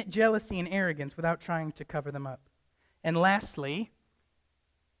 Admit jealousy and arrogance without trying to cover them up. And lastly,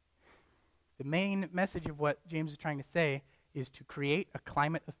 the main message of what James is trying to say is to create a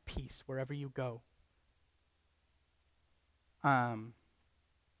climate of peace wherever you go.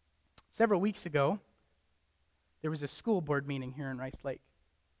 Several weeks ago, there was a school board meeting here in Rice Lake.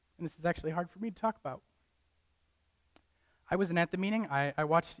 And this is actually hard for me to talk about. I wasn't at the meeting. I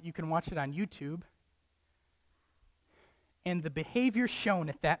watched. You can watch it on YouTube. And the behavior shown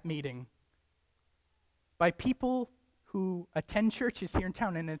at that meeting by people who attend churches here in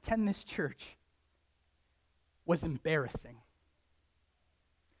town and attend this church was embarrassing.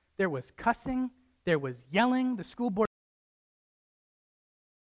 There was cussing. There was yelling. The school board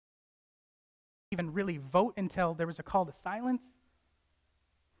didn't even really vote until there was a call to silence.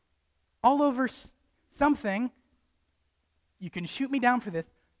 All over something. You can shoot me down for this.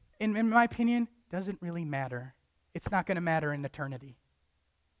 In my opinion, doesn't really matter. It's not going to matter in eternity.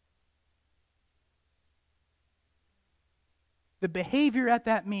 The behavior at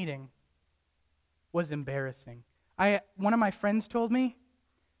that meeting was embarrassing. One of my friends told me,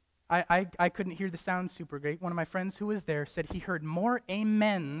 I couldn't hear the sound super great. One of my friends who was there said he heard more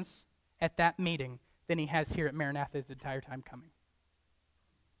amens at that meeting than he has here at Maranatha his entire time coming.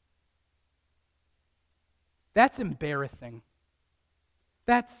 That's embarrassing.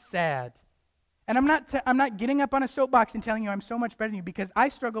 That's sad. And I'm not getting up on a soapbox and telling you I'm so much better than you, because I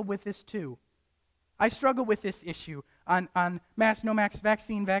struggle with this too. I struggle with this issue on mask, no mask,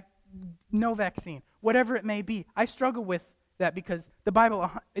 vaccine, no vaccine, whatever it may be. I struggle with that because the Bible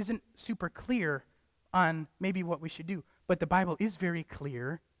isn't super clear on maybe what we should do, but the Bible is very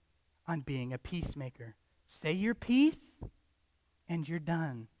clear on being a peacemaker. Say your piece, and you're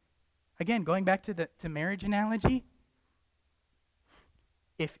done. Again, going back to the marriage analogy,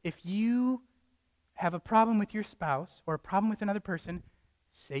 if you have a problem with your spouse or a problem with another person,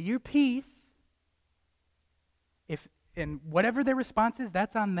 say your piece. And whatever their response is,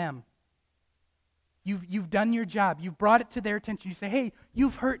 that's on them. You've done your job. You've brought it to their attention. You say, hey,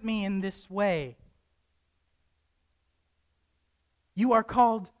 you've hurt me in this way. You are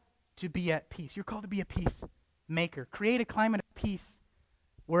called to be at peace. You're called to be a peacemaker. Create a climate of peace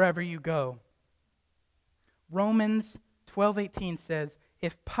wherever you go. Romans 12:18 says,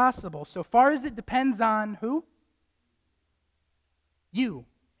 if possible, so far as it depends on who? You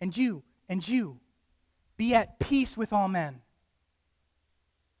and you and you. Be at peace with all men.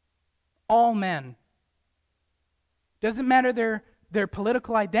 All men. Doesn't matter their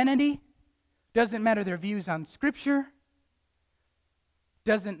political identity. Doesn't matter their views on Scripture.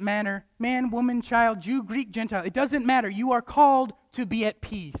 Doesn't matter man, woman, child, Jew, Greek, Gentile. It doesn't matter. You are called to be at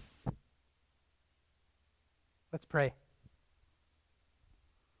peace. Let's pray.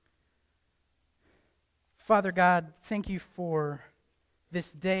 Father God, thank you for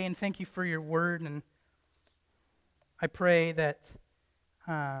this day and thank you for your word. And I pray that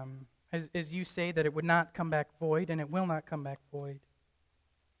as you say that it would not come back void, and it will not come back void.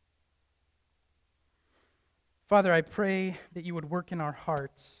 Father, I pray that you would work in our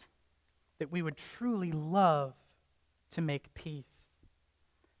hearts, that we would truly love to make peace.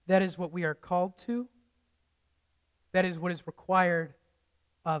 That is what we are called to. That is what is required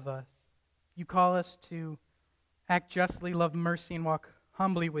of us. You call us to act justly, love mercy, and walk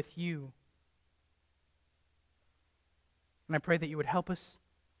humbly with you. And I pray that you would help us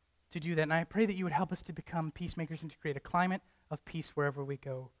to do that. And I pray that you would help us to become peacemakers and to create a climate of peace wherever we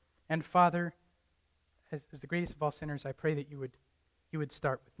go. And Father, as the greatest of all sinners, I pray that you would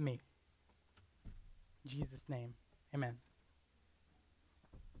start with me. In Jesus' name, amen.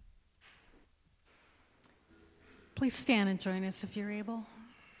 Please stand and join us if you're able.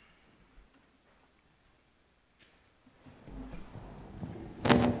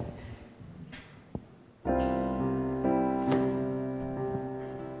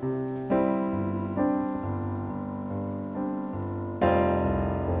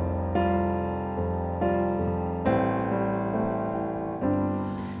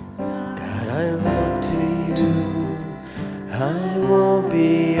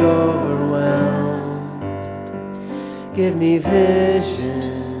 Give me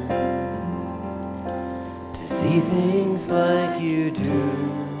vision to see things like you do.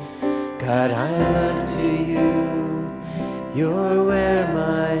 God, I look to you. You're where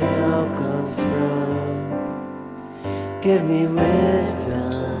my help comes from. Give me wisdom.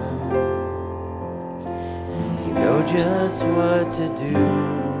 You know just what to do.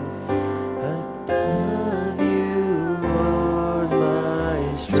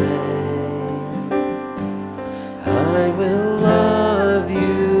 I will love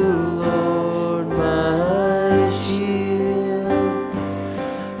you, Lord, my shield.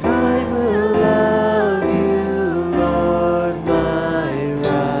 I will love you, Lord, my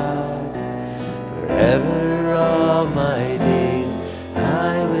rock. Forever all my days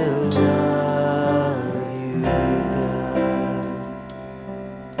I will love you,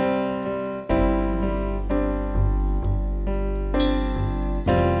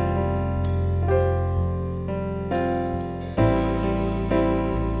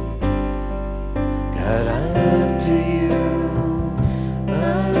 God, I look to you.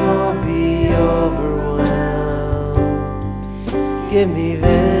 I won't be overwhelmed. Give me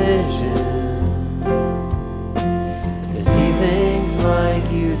vision to see things like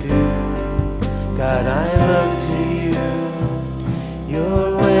you do. God, I look to you.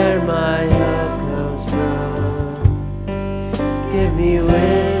 You're where my help comes from. Give me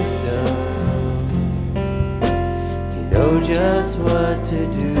wisdom. You know just what to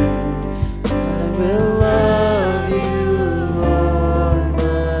do. I will love you, Lord,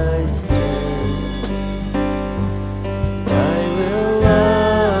 my strength. I will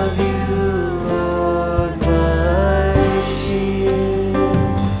love you, Lord, my shield.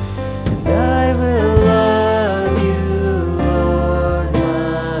 And I will love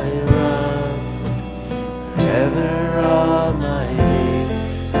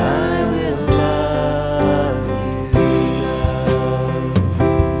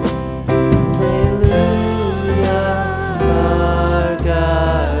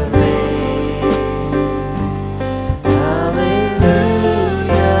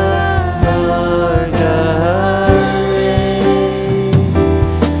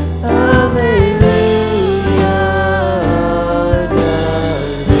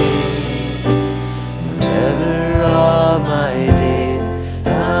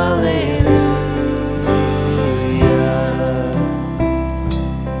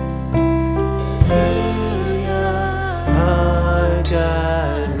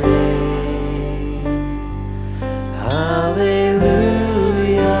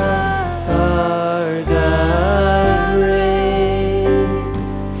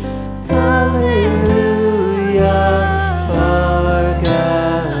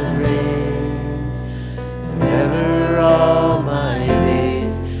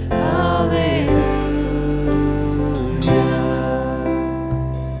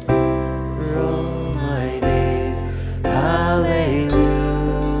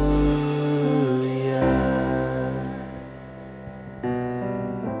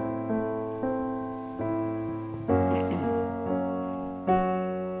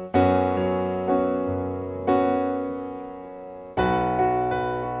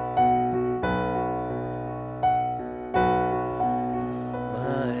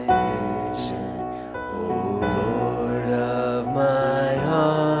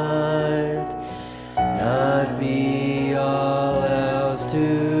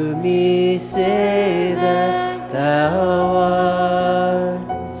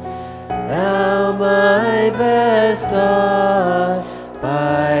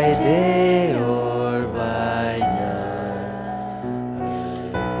by day or by night,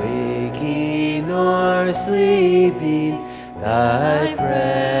 waking or sleeping, thy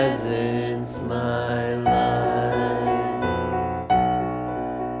presence my life.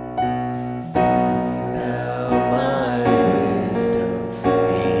 Be thou my wisdom,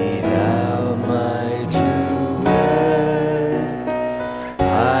 be thou my true word.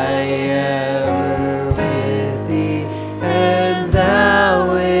 I ever with thee, and thou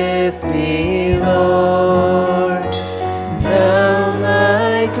with me, Lord. Thou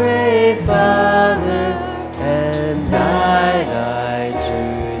my great Father, and I thy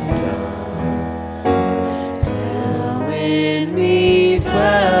true Son. Thou in me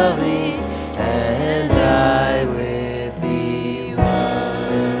dwelling, and I with thee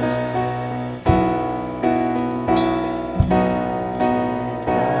one.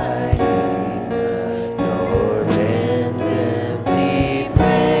 Desiring nor man's empty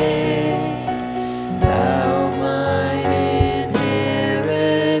praise, thou mine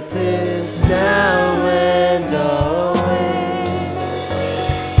inheritance now and always.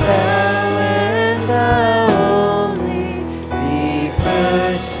 Thou and thou only be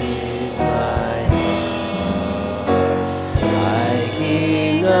first in my heart. My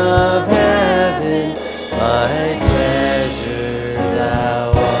King of heaven, my treasure thou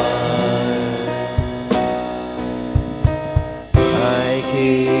art. My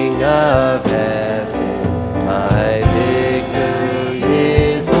King of heaven, my victory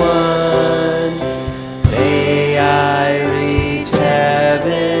is won. May I reach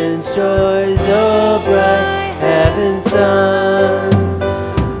heaven's joys, oh bright heaven's sun.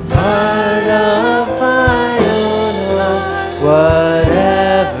 Heart of my own heart,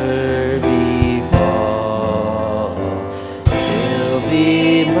 whatever befall, still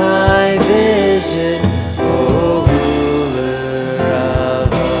be my vision, O ruler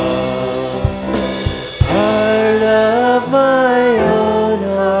of all. Heart of my own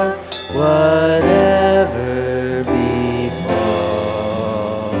heart, whatever befall,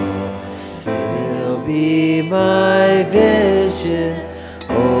 still be my vision,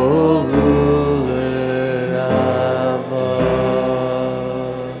 O ruler of all.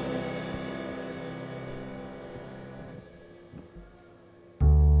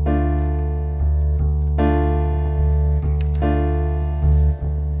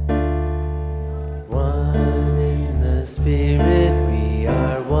 One in the Spirit, we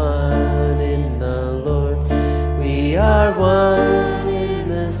are one in the Lord. We are one in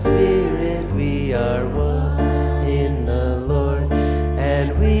the Spirit, we are one in the Lord.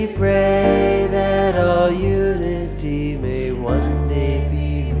 And we pray that all unity may one day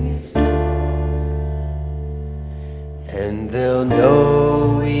be restored. And they'll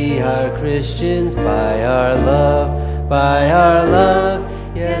know we are Christians by our love, by our love.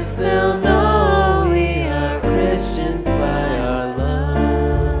 Yes, they'll know we are Christians by our love.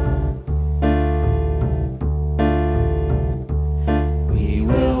 We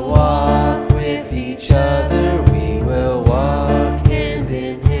will walk with each other, we will walk hand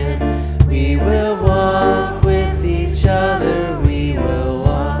in hand. We will walk with each other, we will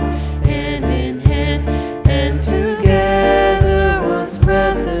walk hand in hand. And together we'll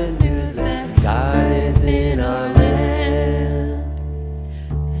spread the news that God is in our land.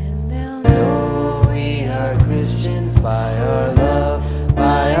 And they'll know we are Christians by our love,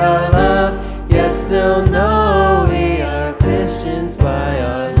 by our love. Yes, they'll know we are Christians by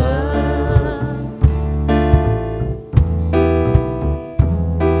our love.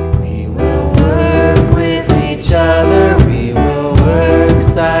 We will work with each other, we will work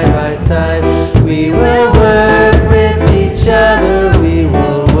side by side. We will work with each other, we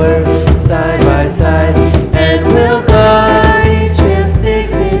will work side by side. And we'll guard each man's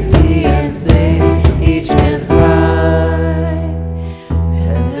dignity and save each man's pride.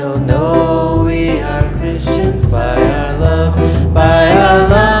 And they'll know we are Christians by our love, by our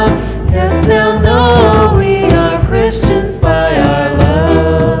love. Yes, they'll know we are Christians by our love.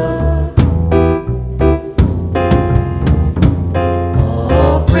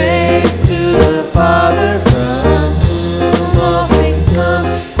 All praise to the Father, from whom all things come,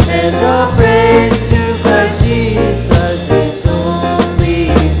 and all praise to Christ Jesus, His only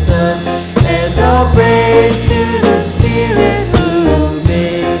Son, and all praise to the Spirit who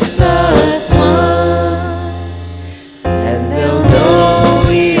makes us one. And they'll know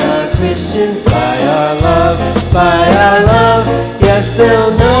we are Christians by our love, by our love. Yes,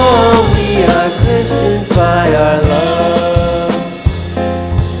 they'll know we are Christians by